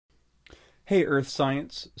Hey Earth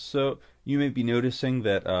Science, so you may be noticing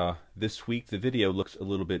that this week the video looks a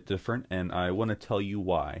little bit different, and I want to tell you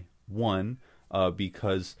why. One,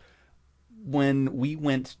 because when we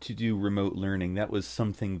went to do remote learning, that was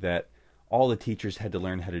something that all the teachers had to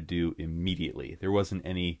learn how to do immediately. There wasn't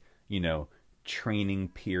any, training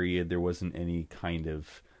period, there wasn't any kind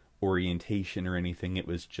of orientation or anything. It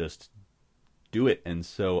was just do it. And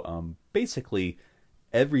so basically,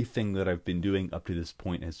 everything that I've been doing up to this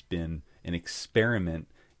point has been an experiment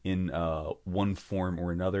in one form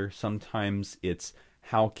or another. Sometimes it's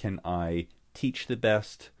how can I teach the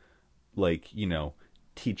best, like,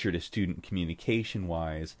 teacher to student communication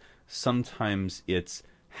wise. Sometimes it's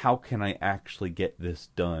how can I actually get this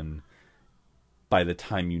done by the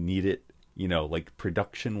time you need it, like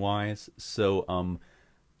production wise. So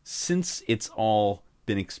since it's all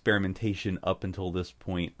been experimentation up until this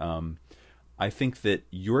point, I think that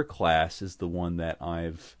your class is the one that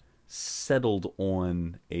I've settled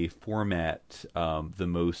on a format the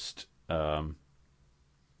most. I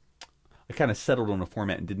kind of settled on a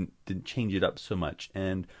format and didn't change it up so much,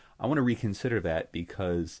 and I want to reconsider that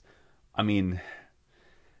because, I mean,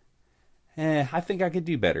 I think I could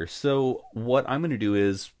do better. So what I'm going to do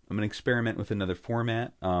is I'm going to experiment with another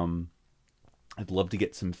format. I'd love to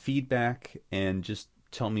get some feedback and just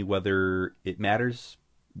tell me whether it matters,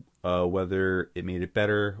 whether it made it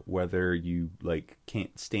better, whether you like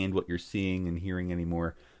can't stand what you're seeing and hearing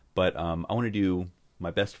anymore. But I want to do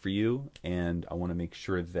my best for you, and I want to make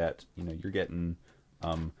sure that you're getting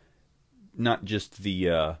not just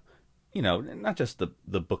the not just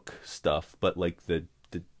the book stuff, but like the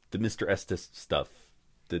Mr. Estes stuff,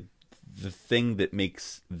 the thing that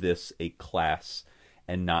makes this a class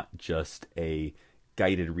and not just a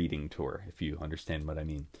guided reading tour, if you understand what I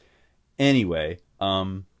mean. Anyway,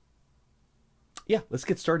 yeah, let's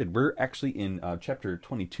get started. We're actually in chapter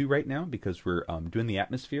 22 right now because we're doing the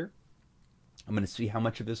atmosphere. I'm going to see how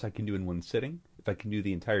much of this I can do in one sitting. If I can do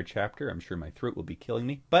the entire chapter, I'm sure my throat will be killing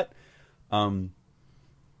me, but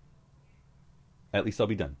at least I'll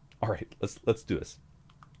be done. All right, let's do this.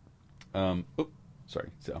 Oh, sorry.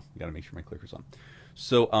 So we got to make sure my clicker's on.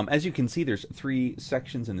 So as you can see, there's 3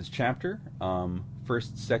 sections in this chapter.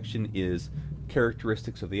 First section is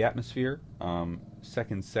characteristics of the atmosphere.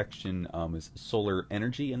 Second section is solar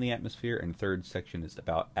energy in the atmosphere, and third section is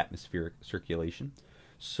about atmospheric circulation.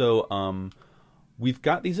 So we've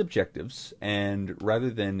got these objectives, and rather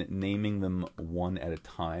than naming them one at a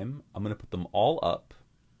time, I'm going to put them all up.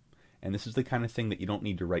 And this is the kind of thing that you don't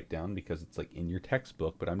need to write down because it's like in your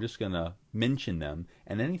textbook, but I'm just going to mention them.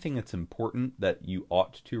 And anything that's important that you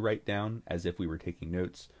ought to write down as if we were taking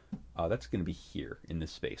notes, that's going to be here in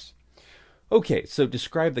this space. Okay, so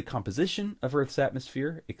describe the composition of Earth's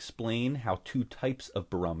atmosphere, explain how 2 types of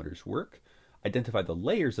barometers work, identify the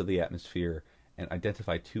layers of the atmosphere, and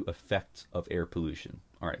identify 2 effects of air pollution.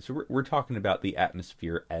 All right, so we're talking about the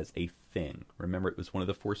atmosphere as a thing. Remember, it was one of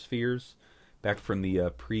the 4 spheres back from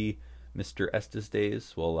the pre-Mr. Estes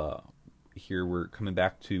days. Well, here we're coming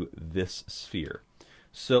back to this sphere.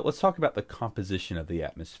 So let's talk about the composition of the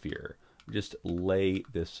atmosphere. Just lay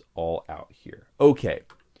this all out here. Okay,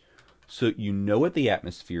 so you know what the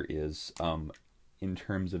atmosphere is in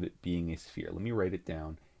terms of it being a sphere. Let me write it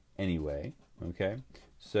down anyway, okay?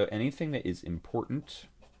 So anything that is important,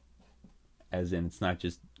 as in it's not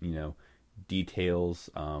just, details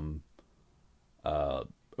over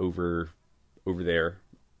there,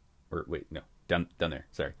 or wait, no, down there,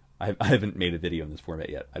 sorry. I haven't made a video in this format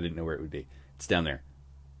yet. I didn't know where it would be. It's down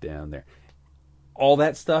there. All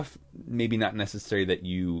that stuff, maybe not necessary that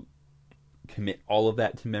you commit all of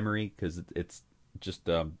that to memory because it's just,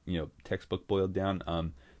 textbook boiled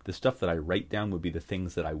down. The stuff that I write down would be the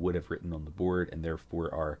things that I would have written on the board and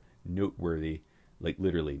therefore are noteworthy, like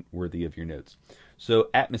literally worthy of your notes. So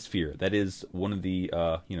atmosphere, that is one of the,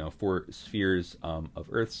 4 spheres of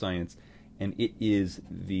Earth science, and it is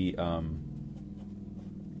the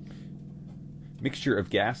mixture of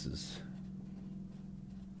gases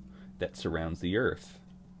that surrounds the Earth.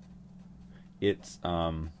 It's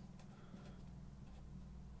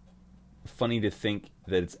funny to think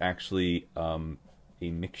that it's actually a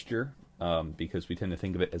mixture because we tend to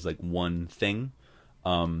think of it as like one thing.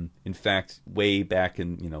 In fact, way back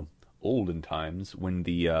in olden times, when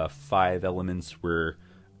the 5 elements were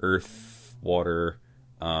earth, water,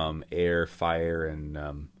 air, fire,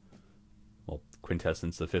 and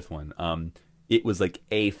quintessence, the 5th one, it was like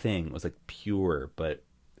a thing. It was like pure, but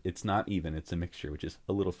it's not even. It's a mixture, which is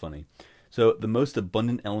a little funny. So the most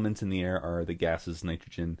abundant elements in the air are the gases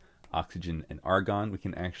nitrogen, oxygen, and argon. We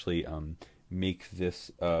can actually make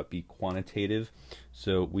this be quantitative.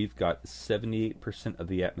 So we've got 78% of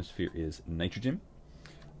the atmosphere is nitrogen,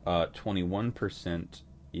 21%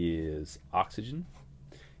 is oxygen,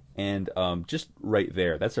 and just right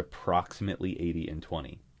there, that's approximately 80 and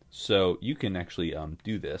 20. So you can actually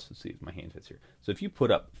do this. Let's see if my hand fits here. So if you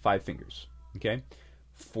put up 5 fingers, okay,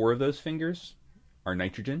 4 of those fingers are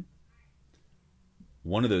nitrogen,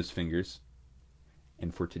 1 of those fingers,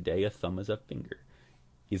 and for today a thumb is a finger,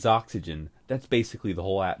 is oxygen. That's basically the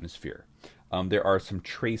whole atmosphere. There are some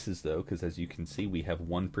traces though, because as you can see we have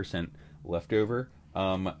 1% left over.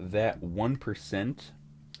 That 1%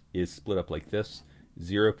 is split up like this: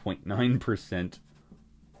 0.9%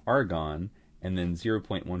 argon, and then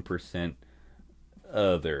 0.1%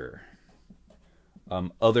 other.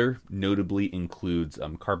 Other notably includes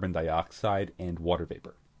carbon dioxide and water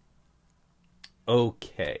vapor.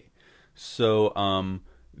 Okay, so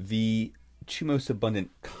the two most abundant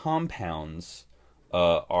compounds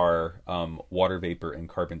are water vapor and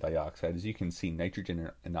carbon dioxide. As you can see, nitrogen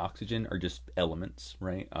and oxygen are just elements,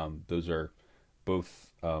 right? Those are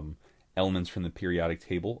both elements from the periodic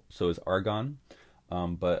table. So is argon,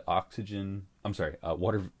 but water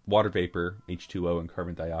vapor, H2O, and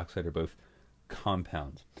carbon dioxide are both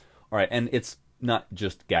compounds. All right, and it's not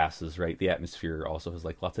just gases, right? The atmosphere also has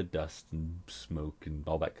like lots of dust and smoke and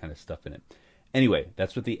all that kind of stuff in it. Anyway,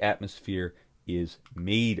 that's what the atmosphere is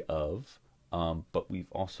made of. But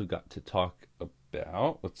we've also got to talk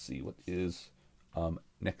about, let's see, what is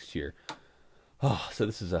next year. Oh, so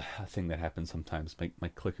this is a thing that happens sometimes. My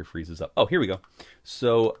clicker freezes up. Oh, here we go.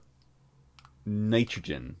 So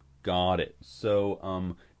nitrogen, got it.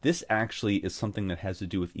 So this actually is something that has to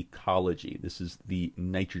do with ecology. This is the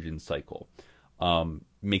nitrogen cycle.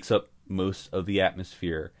 Makes up most of the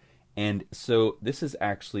atmosphere. And so this is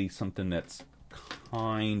actually something that's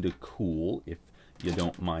kind of cool, if you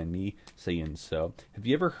don't mind me saying so. Have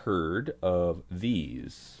you ever heard of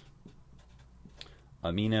these?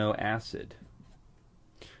 Amino acid.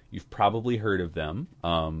 You've probably heard of them,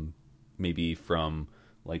 maybe from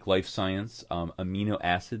like life science. Amino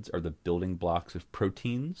acids are the building blocks of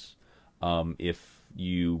proteins. If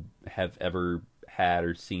you have ever had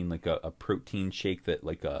or seen like a protein shake that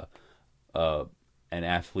like an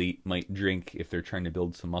athlete might drink if they're trying to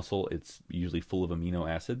build some muscle, it's usually full of amino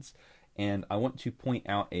acids. And I want to point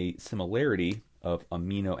out a similarity of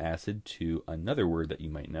amino acid to another word that you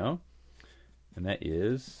might know, and that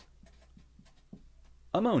is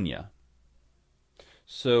ammonia.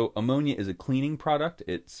 So ammonia is a cleaning product.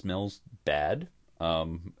 It smells bad.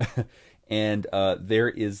 And there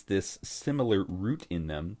is this similar root in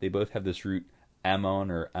them. They both have this root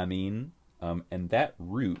ammon or amine, and that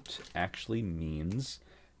root actually means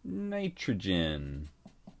nitrogen.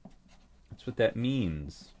 That's what that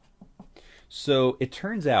means. So it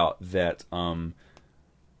turns out that all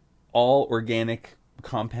organic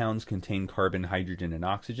compounds contain carbon, hydrogen, and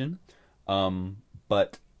oxygen,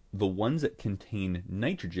 but the ones that contain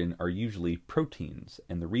nitrogen are usually proteins.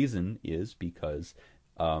 And the reason is because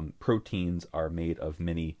proteins are made of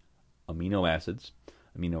many amino acids.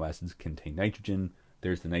 Amino acids contain nitrogen.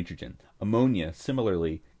 There's the nitrogen. Ammonia,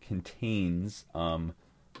 similarly, contains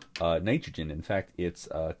nitrogen. In fact, its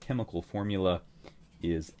chemical formula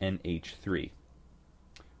is NH3.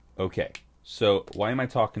 Okay, so why am I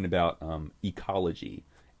talking about ecology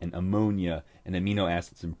and ammonia and amino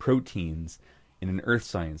acids and proteins in an earth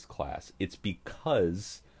science class? It's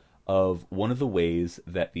because of one of the ways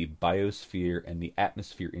that the biosphere and the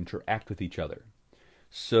atmosphere interact with each other.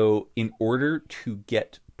 So in order to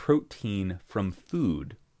get protein from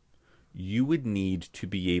food, you would need to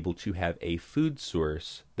be able to have a food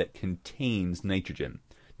source that contains nitrogen.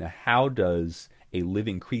 Now, how does a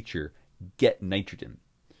living creature get nitrogen?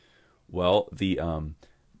 Well, the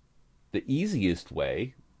easiest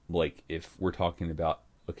way, like if we're talking about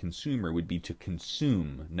a consumer, would be to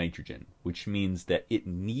consume nitrogen, which means that it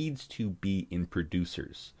needs to be in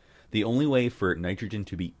producers. The only way for nitrogen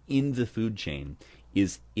to be in the food chain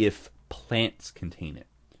is if plants contain it.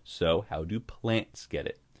 So how do plants get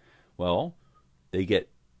it? Well, they get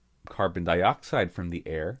carbon dioxide from the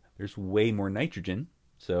air. There's way more nitrogen.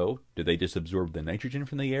 So do they just absorb the nitrogen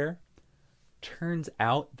from the air? Turns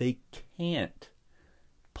out they can't.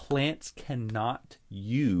 Plants cannot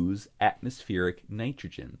use atmospheric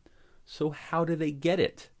nitrogen. So how do they get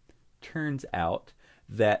it? Turns out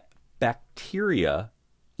that bacteria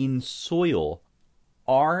in soil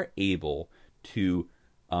are able to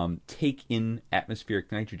take in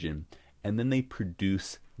atmospheric nitrogen, and then they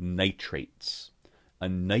produce nitrates. A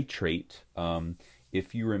nitrate,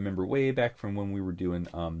 if you remember way back from when we were doing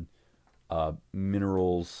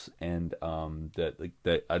minerals and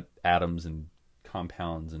the atoms and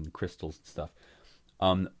compounds and crystals and stuff.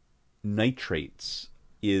 Nitrates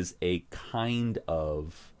is a kind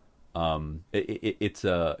of it's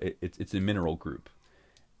a mineral group,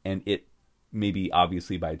 and it maybe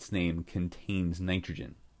obviously by its name contains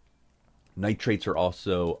nitrogen. Nitrates are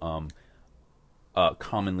also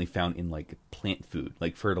commonly found in like plant food,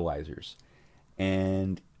 like fertilizers,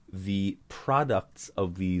 and the products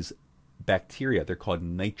of these bacteria, they're called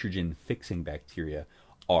nitrogen fixing bacteria,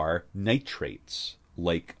 are nitrates,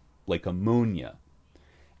 like ammonia.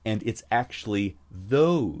 And it's actually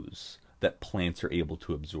those that plants are able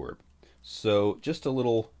to absorb. So just a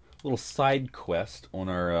little side quest on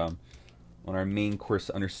our main course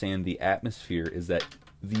to understand the atmosphere is that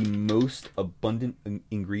the most abundant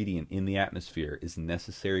ingredient in the atmosphere is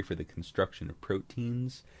necessary for the construction of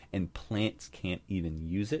proteins, and plants can't even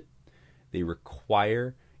use it. They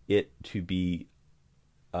require it to be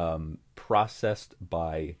processed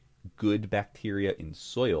by good bacteria in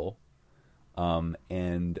soil,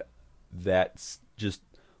 and that's just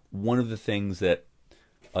one of the things that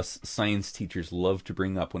us science teachers love to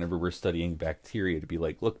bring up whenever we're studying bacteria, to be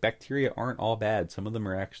like, look, bacteria aren't all bad. Some of them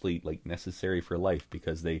are actually like necessary for life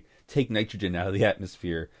because they take nitrogen out of the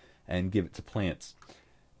atmosphere and give it to plants.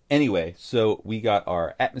 Anyway, so we got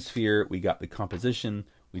our atmosphere, we got the composition,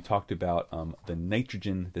 we talked about the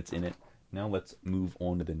nitrogen that's in it. Now let's move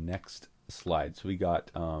on to the next slide. So we got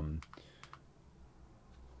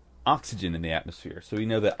oxygen in the atmosphere. So we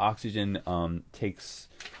know that oxygen takes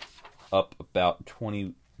up about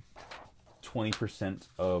 20%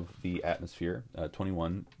 of the atmosphere,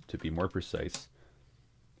 21 to be more precise.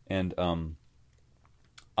 And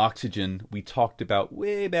oxygen, we talked about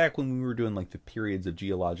way back when we were doing like the periods of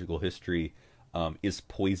geological history, is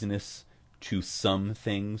poisonous to some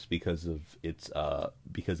things because of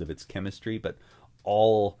its chemistry, but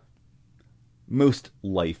most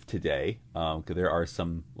life today, because there are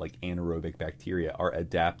some like anaerobic bacteria, are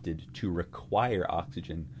adapted to require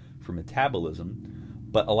oxygen for metabolism,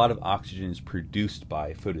 but a lot of oxygen is produced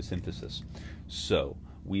by photosynthesis. So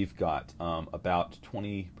we've got about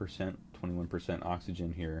 20%, 21%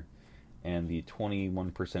 oxygen here, and the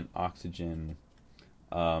 21% oxygen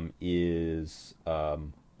is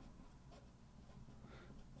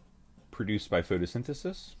produced by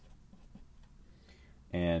photosynthesis.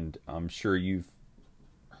 And I'm sure you've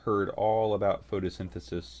heard all about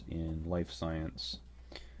photosynthesis in life science.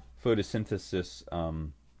 Photosynthesis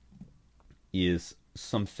is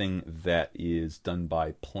something that is done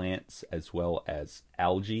by plants as well as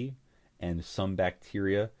algae and some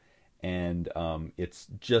bacteria, and it's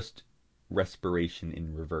just respiration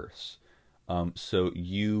in reverse. So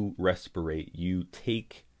you respirate, you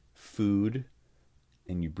take food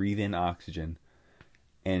and you breathe in oxygen,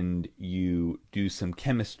 and you do some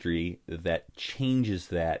chemistry that changes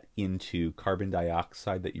that into carbon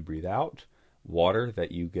dioxide that you breathe out, water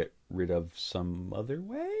that you get rid of some other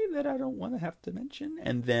way that I don't want to have to mention,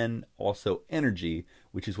 and then also energy,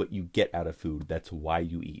 which is what you get out of food. That's why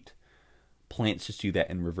you eat. Plants just do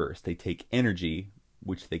that in reverse. They take energy,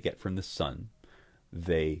 which they get from the sun,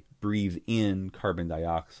 they breathe in carbon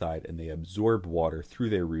dioxide, and they absorb water through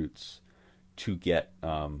their roots to get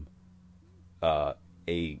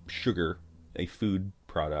a sugar, a food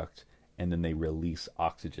product, and then they release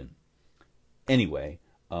oxygen. Anyway,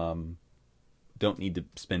 don't need to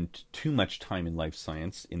spend too much time in life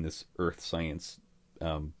science in this earth science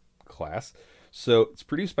class. So it's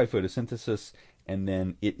produced by photosynthesis, and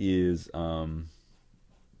then it is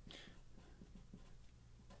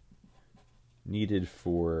needed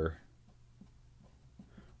for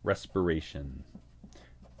respiration.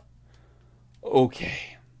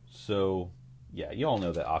 Okay, so yeah, you all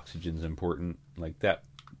know that oxygen's important. Like that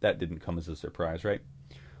didn't come as a surprise, right?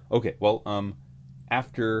 Okay, well,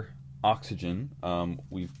 after oxygen,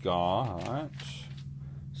 we've got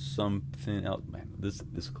something else. Man,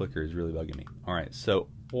 this clicker is really bugging me. All right, so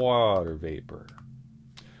water vapor.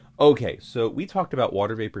 Okay, so we talked about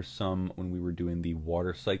water vapor some when we were doing the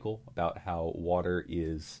water cycle, about how water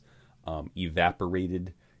is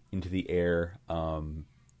evaporated into the air,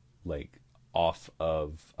 like off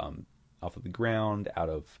of the ground, out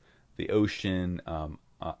of the ocean,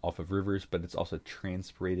 off of rivers, but it's also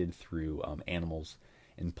transpirated through animals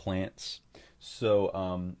and plants.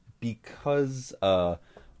 So because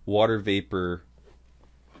water vapor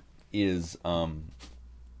is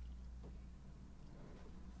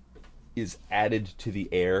added to the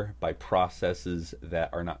air by processes that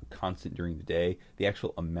are not constant during the day, the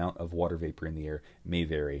actual amount of water vapor in the air may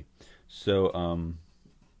vary. So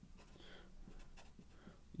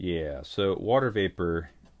yeah, so water vapor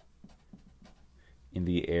in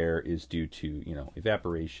the air is due to, you know,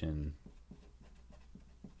 evaporation,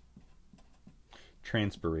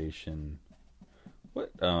 transpiration.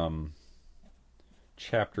 What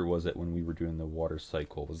chapter was it when we were doing the water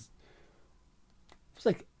cycle? It was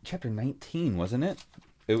like chapter 19, wasn't it?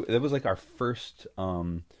 It was like our first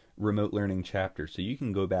remote learning chapter, so you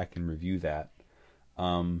can go back and review that.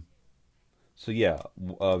 So yeah,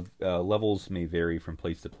 levels may vary from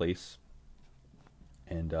place to place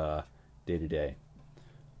and day to day.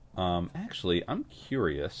 Actually, I'm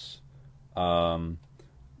curious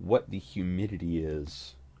what the humidity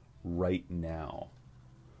is right now.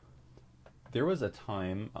 There was a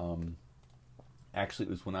time, actually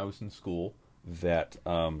it was when I was in school, that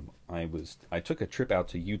I took a trip out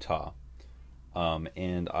to Utah,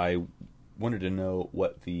 and I wanted to know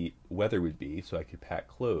what the weather would be so I could pack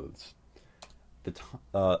clothes.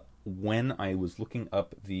 When I was looking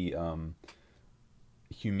up the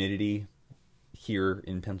humidity here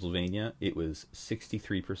in Pennsylvania, it was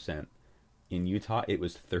 63%. In Utah, it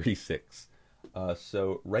was 36.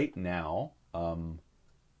 So right now,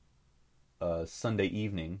 Sunday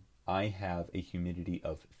evening, I have a humidity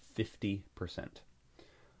of 50%.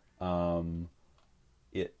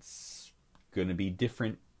 It's going to be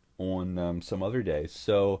different on some other days.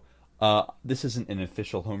 So this isn't an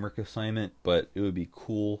official homework assignment, but it would be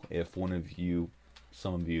cool if one of you,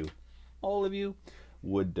 some of you, all of you,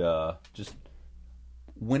 would just,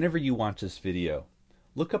 whenever you watch this video,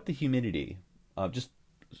 look up the humidity. Just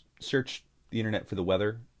search the internet for the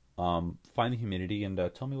weather, find the humidity, and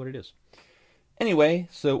tell me what it is. Anyway,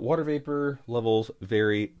 so water vapor levels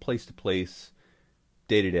vary place to place,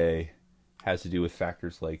 day to day. Has to do with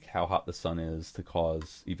factors like how hot the sun is to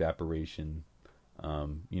cause evaporation,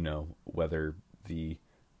 you know, whether the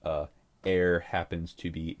air happens to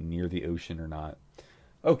be near the ocean or not.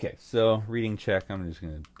 Okay, so reading check. I'm just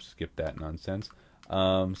going to skip that nonsense.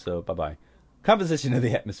 So bye-bye. Composition of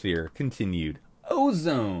the atmosphere continued.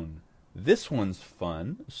 Ozone. This one's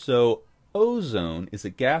fun. So ozone is a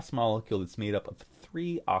gas molecule that's made up of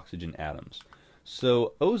 3 oxygen atoms.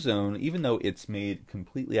 So ozone, even though it's made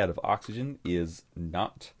completely out of oxygen, is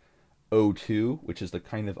not O2, which is the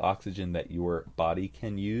kind of oxygen that your body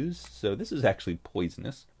can use. So this is actually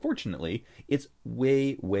poisonous. Fortunately, it's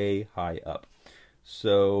way, way high up.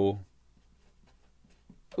 So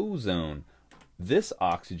ozone. This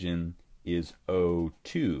oxygen is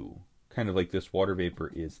O2. Kind of like this water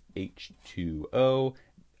vapor is H2O.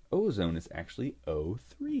 Ozone is actually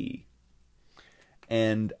O3.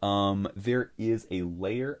 And there is a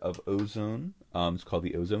layer of ozone. It's called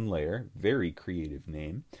the ozone layer. Very creative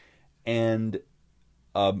name. And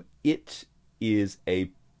it is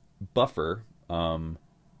a buffer. I don't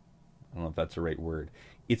know if that's the right word.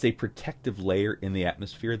 It's a protective layer in the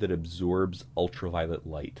atmosphere that absorbs ultraviolet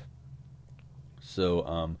light.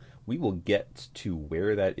 So we will get to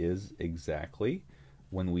where that is exactly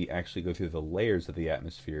when we actually go through the layers of the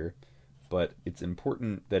atmosphere. But it's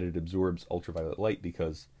important that it absorbs ultraviolet light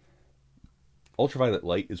because ultraviolet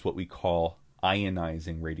light is what we call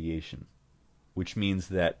ionizing radiation, which means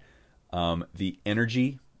that the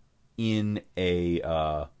energy in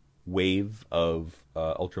a wave of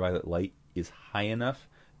ultraviolet light is high enough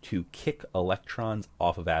to kick electrons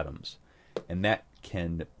off of atoms. And that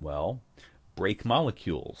can, well, break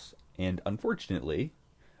molecules. And unfortunately,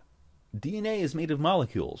 DNA is made of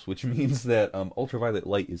molecules, which means that ultraviolet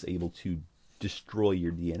light is able to destroy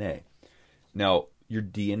your DNA. Now, your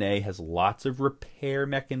DNA has lots of repair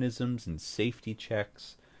mechanisms and safety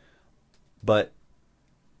checks, but,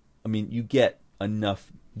 I mean, you get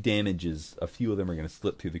enough damages, a few of them are going to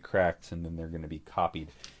slip through the cracks, and then they're going to be copied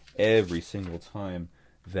every single time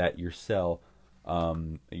that your cells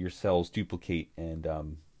duplicate and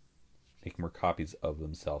make more copies of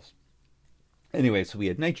themselves. Anyway, so we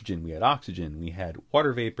had nitrogen, we had oxygen, we had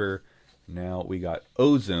water vapor, now we got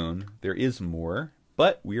ozone. There is more,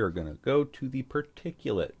 but we are going to go to the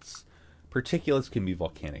particulates. Particulates can be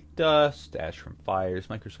volcanic dust, ash from fires,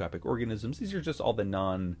 microscopic organisms. These are just all the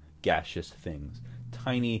non-gaseous things.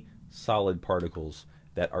 Tiny, solid particles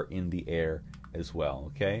that are in the air as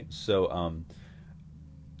well, okay? So,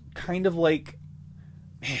 kind of like,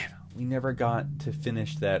 man, we never got to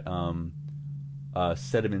finish that,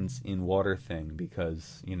 sediments in water thing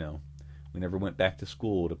because, you know, we never went back to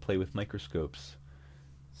school to play with microscopes.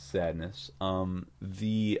 Sadness.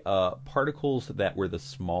 The particles that were the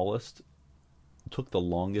smallest took the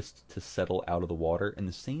longest to settle out of the water, and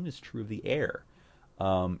the same is true of the air.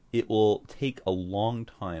 It will take a long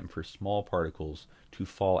time for small particles to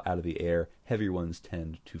fall out of the air. Heavier ones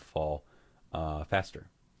tend to fall faster.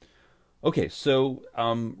 Okay, so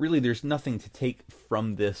really there's nothing to take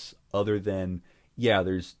from this other than, yeah,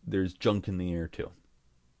 there's junk in the air too.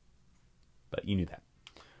 But you knew that.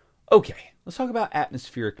 Okay, let's talk about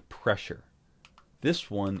atmospheric pressure.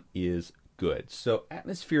 This one is good. So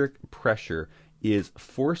atmospheric pressure is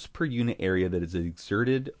force per unit area that is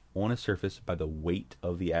exerted on a surface by the weight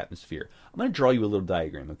of the atmosphere. I'm going to draw you a little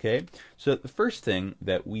diagram, okay? So the first thing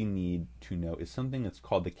that we need to know is something that's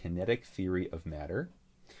called the kinetic theory of matter.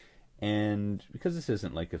 And because this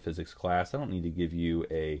isn't like a physics class, I don't need to give you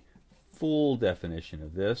a full definition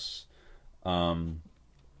of this.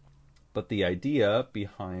 But the idea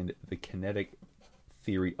behind the kinetic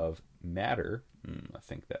theory of matter, I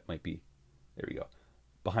think that might be, there we go.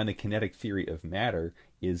 Behind the kinetic theory of matter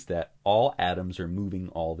is that all atoms are moving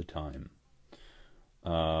all the time.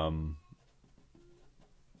 So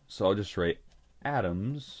I'll just write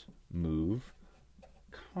atoms move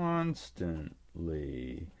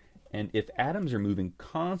constantly. And if atoms are moving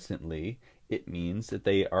constantly, it means that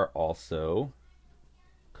they are also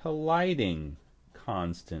colliding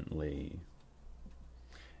constantly.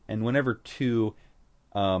 And whenever two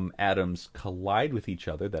atoms collide with each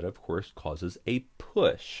other, that of course causes a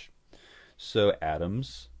push. So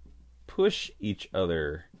atoms push each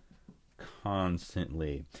other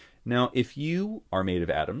constantly. Now, if you are made of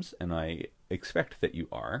atoms, and I expect that you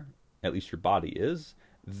are, at least your body is,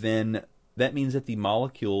 then that means that the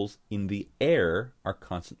molecules in the air are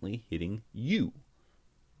constantly hitting you.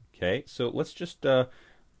 Okay, so let's just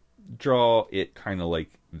draw it kind of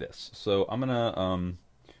like this. So I'm gonna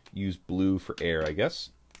use blue for air, I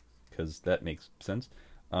guess, because that makes sense.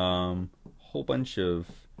 Whole bunch of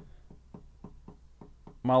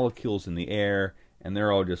molecules in the air, and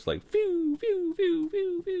they're all just like phew, phew, phew,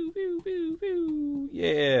 phew, phew, phew, phew, phew.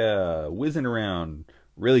 Yeah, whizzing around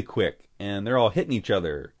really quick, and they're all hitting each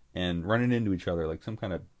other and running into each other like some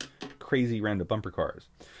kind of crazy round of bumper cars.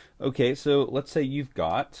 Okay, so let's say you've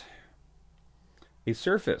got a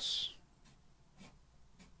surface.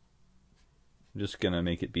 I'm just going to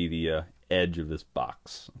make it be the edge of this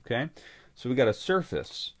box, okay? So we got a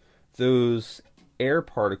surface. Those air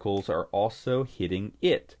particles are also hitting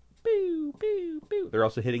it. Boo, boo, boo. They're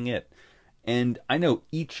also hitting it. And I know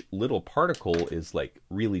each little particle is like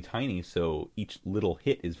really tiny, so each little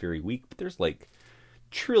hit is very weak, but there's like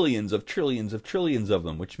trillions of trillions of trillions of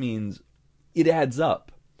them, which means it adds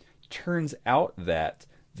up. Turns out that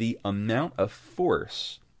the amount of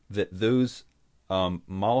force that those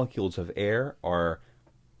molecules of air are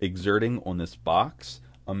exerting on this box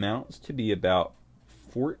amounts to be about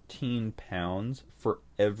 14 pounds for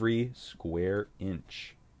every square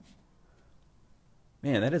inch.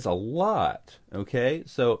 Man, that is a lot. Okay,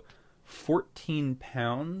 so 14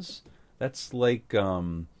 pounds, that's like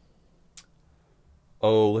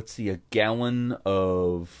let's see, a gallon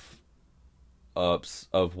of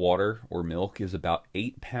water or milk is about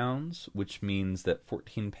 8 pounds, which means that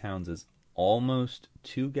 14 pounds is almost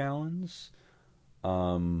 2 gallons.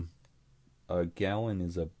 A gallon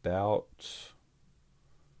is about,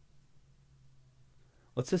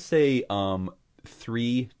 let's just say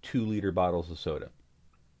 3 2-liter bottles of soda,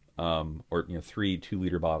 or 3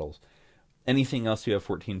 2-liter bottles. Anything else you have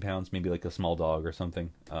 14 pounds, maybe like a small dog or something.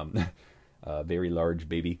 A very large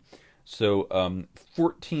baby. So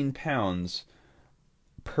 14 pounds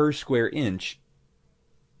per square inch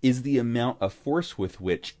is the amount of force with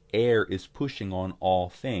which air is pushing on all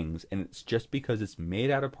things, and it's just because it's made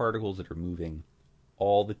out of particles that are moving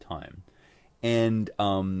all the time. And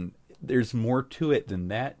there's more to it than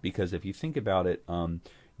that, because if you think about it,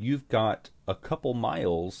 you've got a couple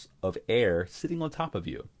miles of air sitting on top of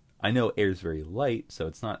you. I know air is very light, so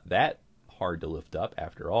it's not that hard to lift up.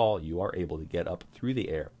 After all, you are able to get up through the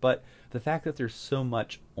air. But the fact that there's so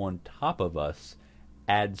much on top of us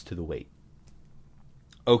adds to the weight.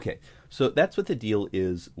 Okay, so that's what the deal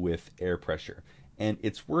is with air pressure. And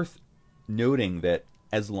it's worth noting that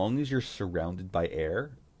as long as you're surrounded by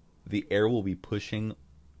air, the air will be pushing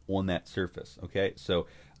on that surface. Okay, so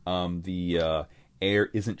the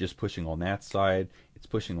air isn't just pushing on that side, it's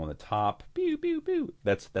pushing on the top. Pew, pew, pew.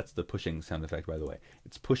 That's the pushing sound effect, by the way.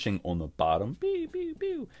 It's pushing on the bottom, pew, pew,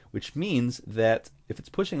 pew, which means that if it's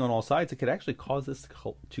pushing on all sides, it could actually cause this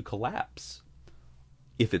to collapse.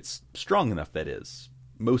 If it's strong enough, that is.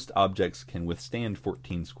 Most objects can withstand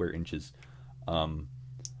 14 square inches.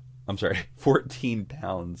 14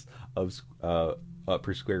 pounds of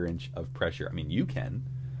per square inch of pressure. I mean, you can,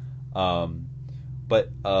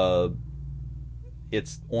 but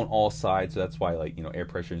it's on all sides, so that's why, like, air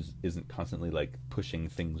pressure isn't constantly like pushing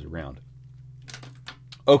things around.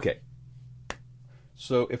 Okay,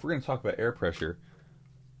 so if we're going to talk about air pressure,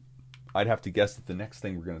 I'd have to guess that the next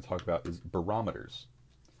thing we're going to talk about is barometers.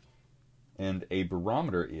 And a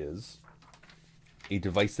barometer is a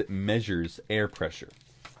device that measures air pressure.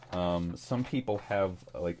 Some people have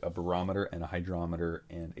like a barometer and a hydrometer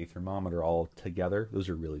and a thermometer all together. Those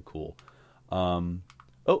are really cool.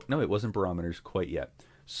 Oh, no, it wasn't barometers quite yet.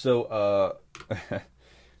 So,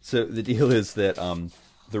 so the deal is that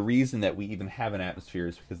the reason that we even have an atmosphere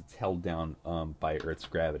is because it's held down by Earth's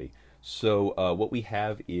gravity. So what we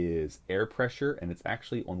have is air pressure, and it's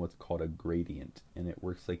actually on what's called a gradient, and it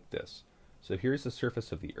works like this. So here's the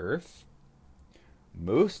surface of the Earth.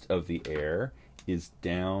 Most of the air is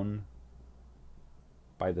down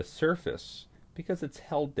by the surface because it's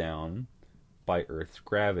held down by Earth's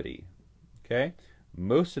gravity. Okay?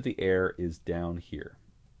 Most of the air is down here.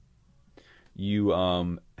 You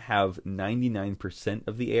have 99%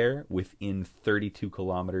 of the air within 32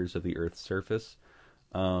 kilometers of the Earth's surface.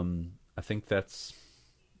 I think that's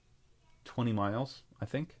 20 miles, I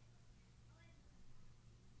think.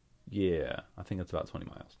 Yeah, I think that's about 20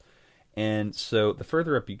 miles. And so the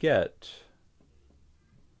further up you get,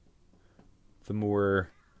 the more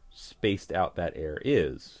spaced out that air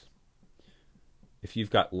is. If you've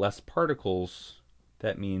got less particles,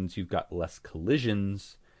 that means you've got less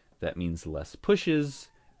collisions, that means less pushes,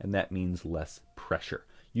 and that means less pressure.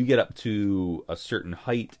 You get up to a certain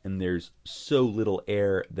height and there's so little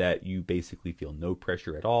air that you basically feel no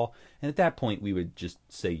pressure at all. And at that point, we would just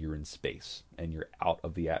say you're in space and you're out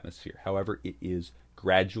of the atmosphere. However, it is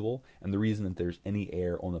gradual, and the reason that there's any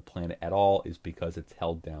air on the planet at all is because it's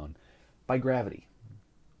held down by gravity.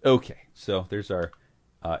 Okay, so there's our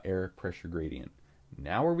air pressure gradient.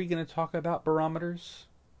 Now are we going to talk about barometers?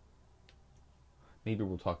 Maybe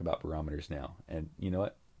we'll talk about barometers now. And you know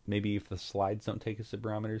what? Maybe if the slides don't take us to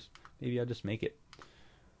barometers, maybe I'll just make it.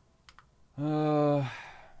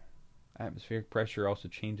 Atmospheric pressure also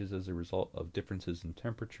changes as a result of differences in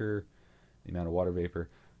temperature, the amount of water vapor.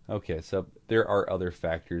 Okay, so there are other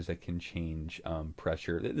factors that can change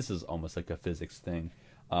pressure. This is almost like a physics thing.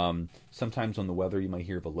 Sometimes on the weather you might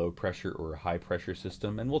hear of a low pressure or a high pressure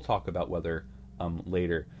system, and we'll talk about weather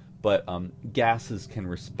later. But gases can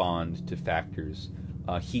respond to factors.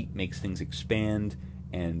 Heat makes things expand,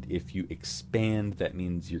 and if you expand, that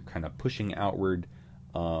means you're kind of pushing outward.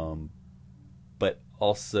 But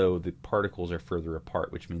also the particles are further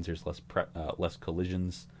apart, which means there's less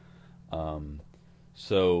collisions.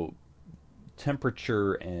 So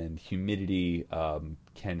temperature and humidity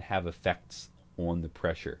can have effects on the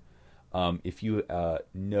pressure. If you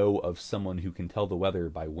know of someone who can tell the weather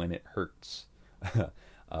by when it hurts,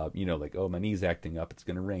 you know, like, oh, my knee's acting up, it's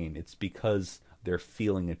going to rain. It's because they're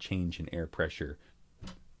feeling a change in air pressure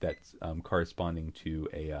that's corresponding to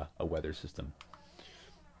a weather system.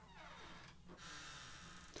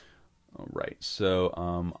 All right,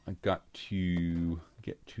 so I got to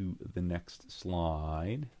get to the next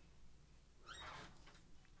slide.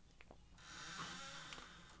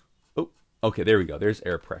 Oh, okay, there we go. There's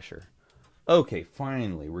air pressure. Okay,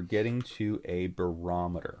 finally, we're getting to a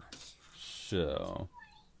barometer. So,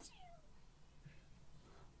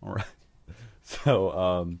 all right.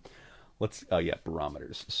 So, let's, yeah,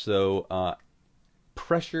 barometers. So,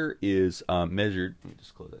 pressure is measured. Let me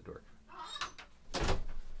just close that door.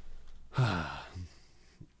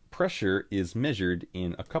 Pressure is measured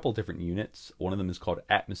in a couple different units. One of them is called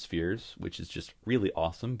atmospheres, which is just really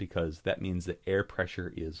awesome because that means that air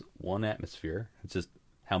pressure is 1 atmosphere. It's just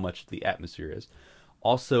how much the atmosphere is.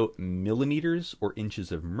 Also, millimeters or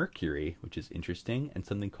inches of mercury, which is interesting, and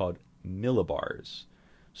something called millibars.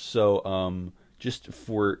 So, just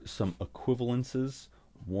for some equivalences,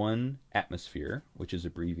 1 atmosphere, which is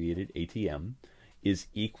abbreviated ATM, is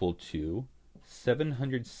equal to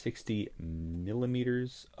 760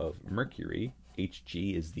 millimeters of mercury.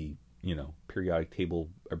 Hg is the, you know, periodic table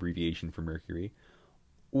abbreviation for mercury,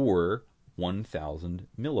 or 1,000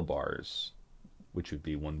 millibars, which would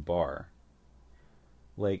be 1 bar.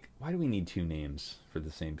 Like, why do we need 2 names for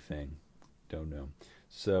the same thing? Don't know.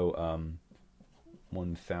 So,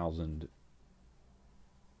 1,000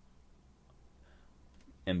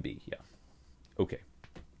 MB, yeah. Okay.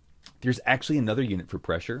 There's actually another unit for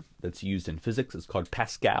pressure that's used in physics. It's called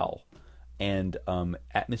Pascal. And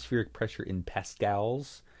atmospheric pressure in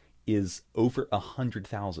pascals is over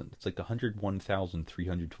 100,000. It's like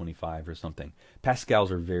 101,325 or something.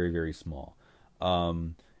 Pascals are very, very small.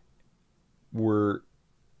 We're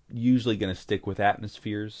usually going to stick with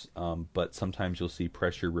atmospheres, but sometimes you'll see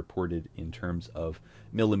pressure reported in terms of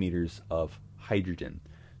millimeters of hydrogen.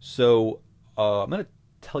 So I'm going to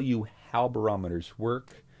tell you how barometers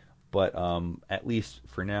work. But at least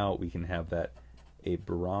for now, we can have that a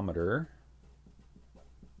barometer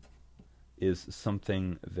is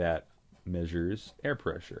something that measures air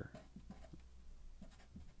pressure.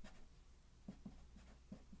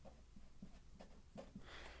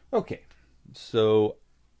 Okay, so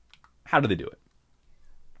how do they do it?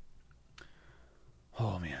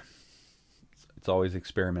 Oh man, it's always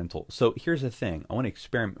experimental. So here's the thing: I want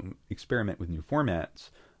to experiment with new formats,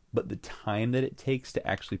 but the time that it takes to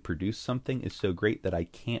actually produce something is so great that I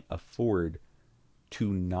can't afford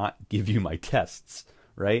to not give you my tests,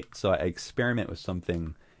 right? So I experiment with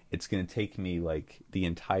something. It's going to take me like the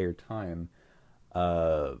entire time.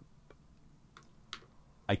 I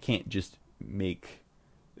can't just make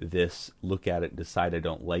this, look at it, decide I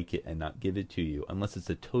don't like it, and not give it to you unless it's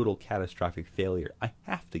a total catastrophic failure. I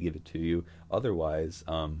have to give it to you, otherwise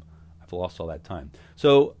I've lost all that time.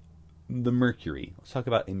 So the mercury, let's talk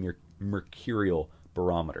about a mercurial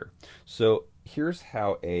barometer. So here's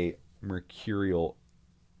how a mercurial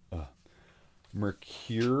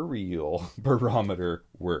barometer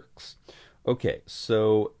works. Okay,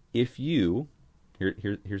 so if you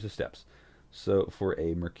here's the steps. So for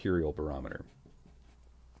a mercurial barometer,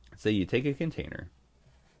 say you take a container,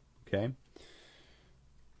 okay,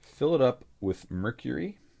 fill it up with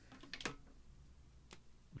mercury.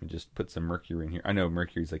 Let me just put some mercury in here. I know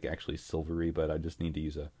mercury's like actually silvery, but I just need to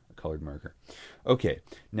use a colored marker. Okay,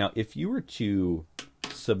 now if you were to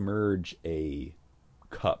submerge a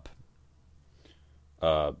cup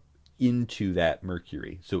into that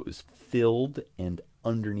mercury, so it was filled and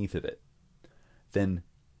underneath of it, then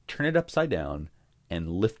turn it upside down and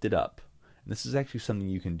lift it up. And this is actually something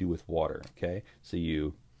you can do with water, okay? So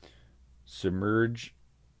you submerge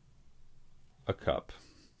a cup.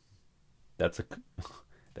 That's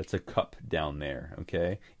a cup down there,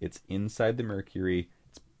 okay? It's inside the mercury.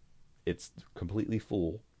 It's completely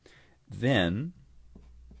full. Then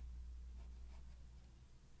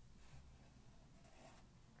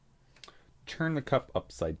turn the cup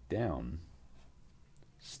upside down.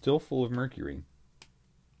 Still full of mercury.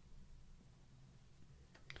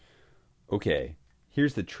 Okay,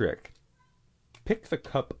 here's the trick. Pick the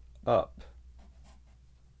cup up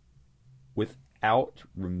without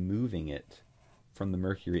removing it from the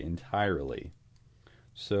mercury entirely.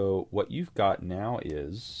 So what you've got now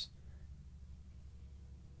is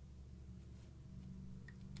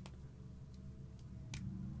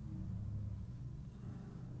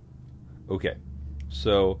okay,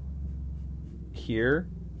 so here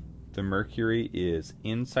the mercury is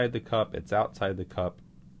inside the cup, it's outside the cup.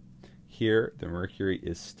 Here, the mercury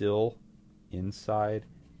is still inside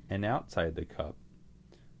and outside the cup.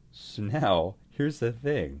 So now, here's the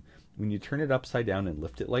thing. When you turn it upside down and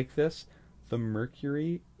lift it like this, the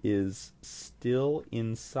mercury is still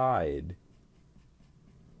inside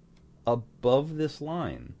above this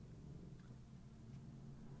line.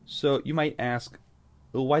 So you might ask,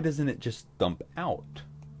 well, why doesn't it just dump out?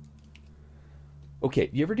 Okay,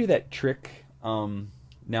 you ever do that trick?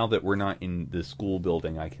 Now that we're not in the school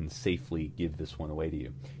building, I can safely give this one away to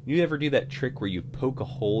you. You ever do that trick where you poke a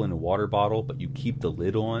hole in a water bottle, but you keep the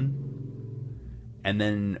lid on? And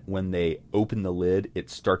then when they open the lid, it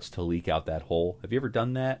starts to leak out that hole. Have you ever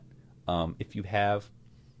done that? If you have,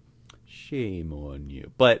 shame on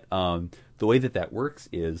you. But the way that works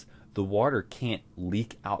is the water can't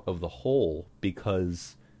leak out of the hole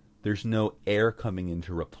because there's no air coming in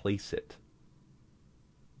to replace it.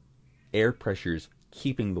 Air pressure's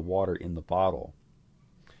keeping the water in the bottle.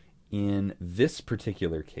 In this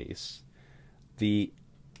particular case, the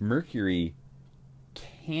mercury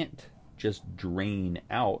can't just drain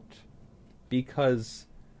out because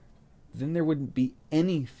then there wouldn't be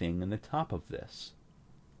anything in the top of this.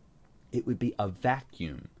 It would be a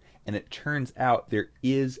vacuum. And it turns out there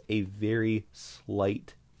is a very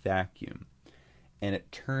slight vacuum. And it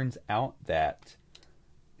turns out that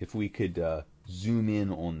if we could zoom in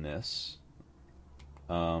on this,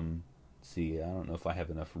 see, I don't know if I have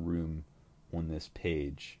enough room on this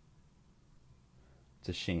page. It's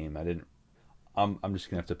a shame. I'm just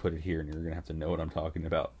gonna have to put it here, and you're gonna have to know what I'm talking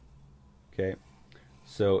about. Okay,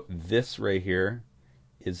 so this right here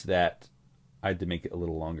is that I had to make it a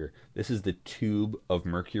little longer. This is the tube of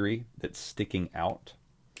mercury that's sticking out.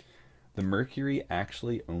 The mercury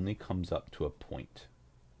actually only comes up to a point,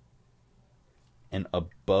 and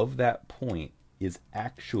above that point is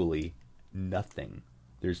actually nothing.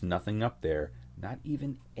 There's nothing up there, not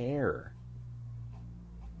even air.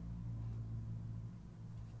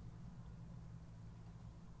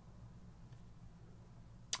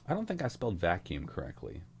 I don't think I spelled vacuum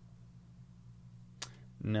correctly.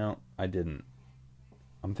 No, I didn't.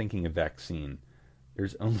 I'm thinking of vaccine.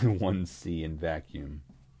 There's only one C in vacuum.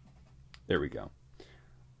 There we go.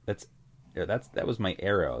 That was my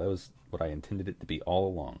arrow. That was what I intended it to be all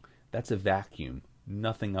along. That's a vacuum.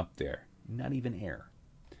 Nothing up there. Not even air.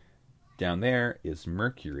 Down there is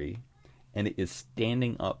mercury, and it is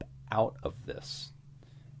standing up out of this.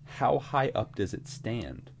 How high up does it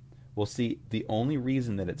stand? Well, see, the only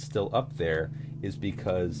reason that it's still up there is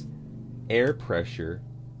because air pressure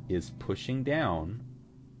is pushing down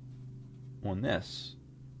on this,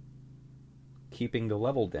 keeping the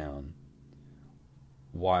level down,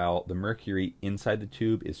 while the mercury inside the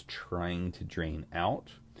tube is trying to drain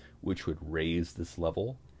out, which would raise this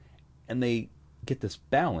level. And they get this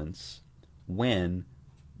balance when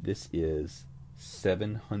this is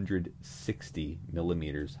 760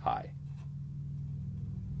 millimeters high.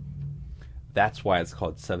 That's why it's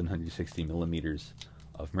called 760 millimeters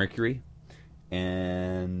of mercury.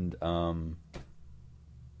 And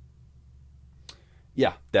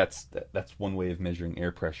yeah, that's one way of measuring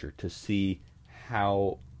air pressure, to see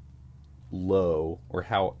how low or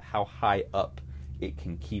how high up it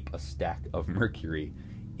can keep a stack of mercury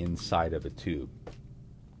inside of a tube.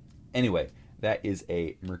 Anyway, that is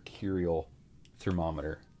a mercurial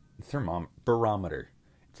barometer. It's a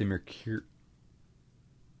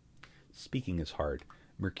speaking is hard.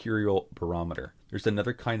 Mercurial barometer. There's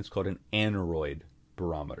another kind, it's called an aneroid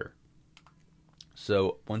barometer.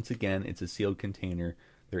 So once again, it's a sealed container.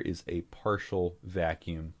 There is a partial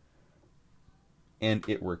vacuum, and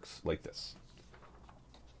it works like this.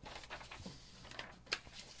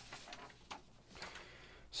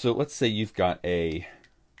 So let's say you've got a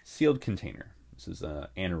sealed container. This is an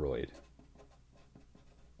aneroid.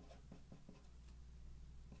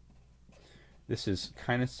 This is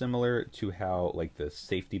kind of similar to how like the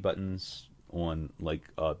safety buttons on like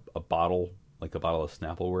a bottle of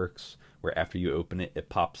Snapple works, where after you open it, it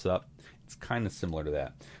pops up. It's kind of similar to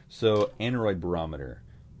that. So aneroid barometer,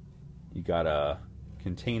 you got a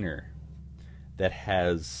container that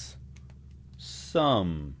has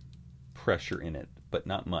some pressure in it, but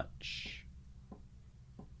not much.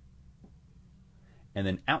 And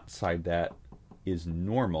then outside that is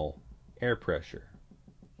normal air pressure.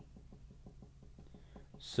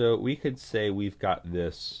 So we could say we've got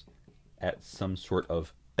this at some sort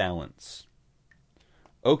of balance.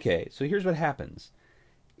 Okay, so here's what happens.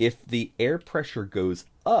 If the air pressure goes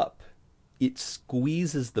up, it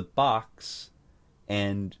squeezes the box,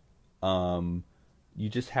 and you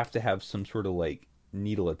just have to have some sort of like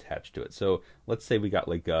needle attached to it. So let's say we got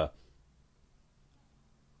like a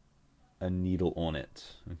needle on it,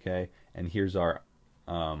 okay? And here's our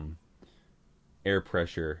air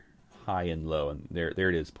pressure, high and low, and there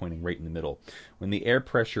it is, pointing right in the middle. When the air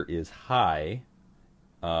pressure is high,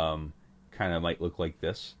 kind of might look like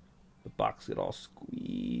this. The box get all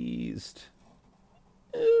squeezed.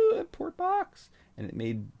 Ooh, that poor box. And it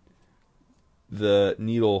made the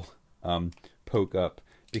needle poke up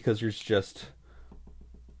because there's just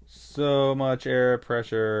so much air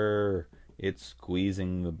pressure. It's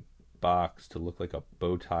squeezing the box to look like a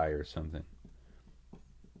bow tie or something.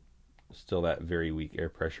 Still that very weak air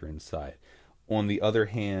pressure inside. On the other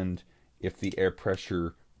hand, if the air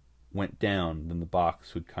pressure went down, then the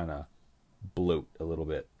box would kind of bloat a little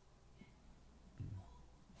bit.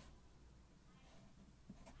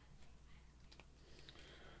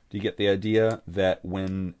 Do you get the idea that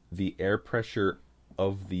when the air pressure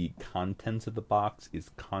of the contents of the box is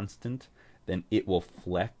constant, then it will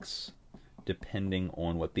flex depending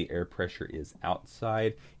on what the air pressure is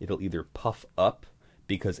outside? It'll either puff up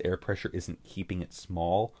because air pressure isn't keeping it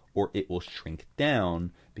small, or it will shrink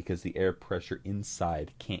down because the air pressure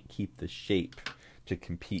inside can't keep the shape to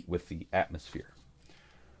compete with the atmosphere.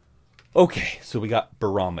 Okay, so we got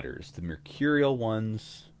barometers, the mercurial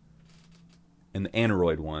ones and the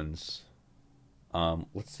aneroid ones.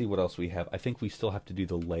 Let's see what else we have. I think we still have to do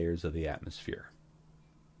the layers of the atmosphere.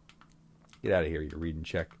 Get out of here, you read and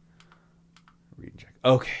check. Read and check.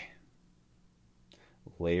 Okay.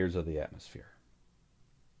 Layers of the atmosphere.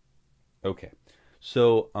 Okay,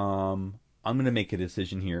 so I'm going to make a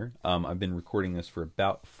decision here. I've been recording this for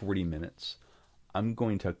about 40 minutes. I'm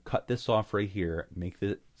going to cut this off right here, make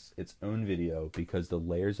this its own video, because the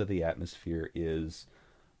layers of the atmosphere is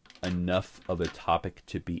enough of a topic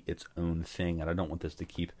to be its own thing, and I don't want this to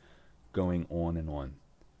keep going on and on.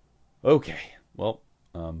 Okay, well,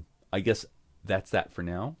 I guess that's that for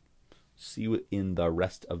now. See you in the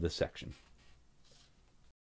rest of the section.